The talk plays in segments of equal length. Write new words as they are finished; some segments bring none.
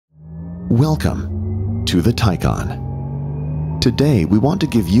Welcome to the Taycan. Today, we want to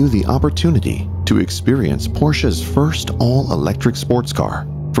give you the opportunity to experience Porsche's first all-electric sports car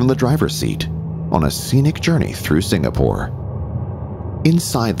from the driver's seat on a scenic journey through Singapore.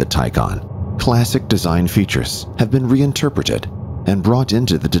 Inside the Taycan, classic design features have been reinterpreted and brought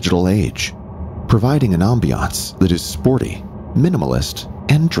into the digital age, providing an ambiance that is sporty, minimalist,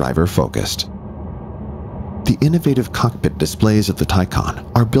 and driver-focused. The innovative cockpit displays of the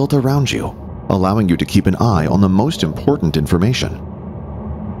Taycan are built around you, allowing you to keep an eye on the most important information.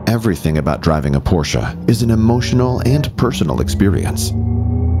 Everything about driving a Porsche is an emotional and personal experience.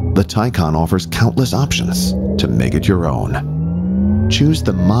 The Taycan offers countless options to make it your own. Choose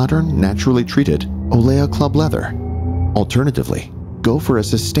the modern, naturally treated Olea Club leather. Alternatively, go for a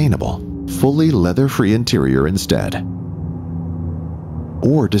sustainable, fully leather-free interior instead.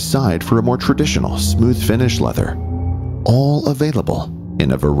 Or decide for a more traditional, smooth finish leather, all available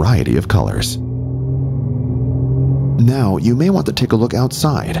in a variety of colors. Now, you may want to take a look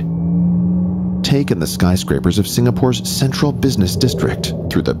outside. Take in the skyscrapers of Singapore's central business district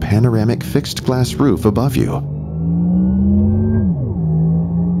through the panoramic fixed glass roof above you.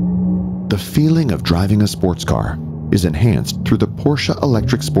 The feeling of driving a sports car is enhanced through the Porsche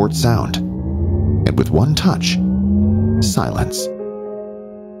electric sports sound. And with one touch, silence.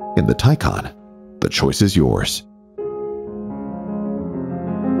 In the Taycan, the choice is yours.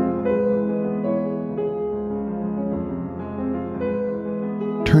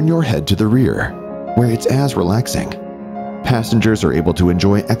 Turn your head to the rear, where it's as relaxing. Passengers are able to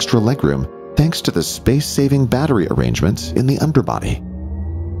enjoy extra legroom thanks to the space-saving battery arrangements in the underbody.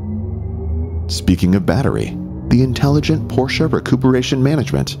 Speaking of battery, the intelligent Porsche Recuperation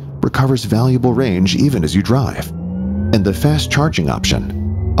Management recovers valuable range even as you drive, and the fast charging option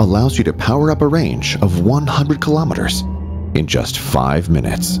allows you to power up a range of 100 kilometers in just 5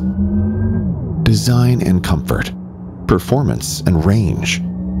 minutes. Design and comfort, performance and range,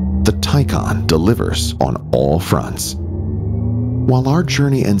 the Taycan delivers on all fronts. While our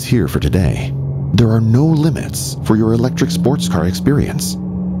journey ends here for today, there are no limits for your electric sports car experience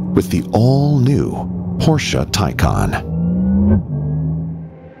with the all-new Porsche Taycan.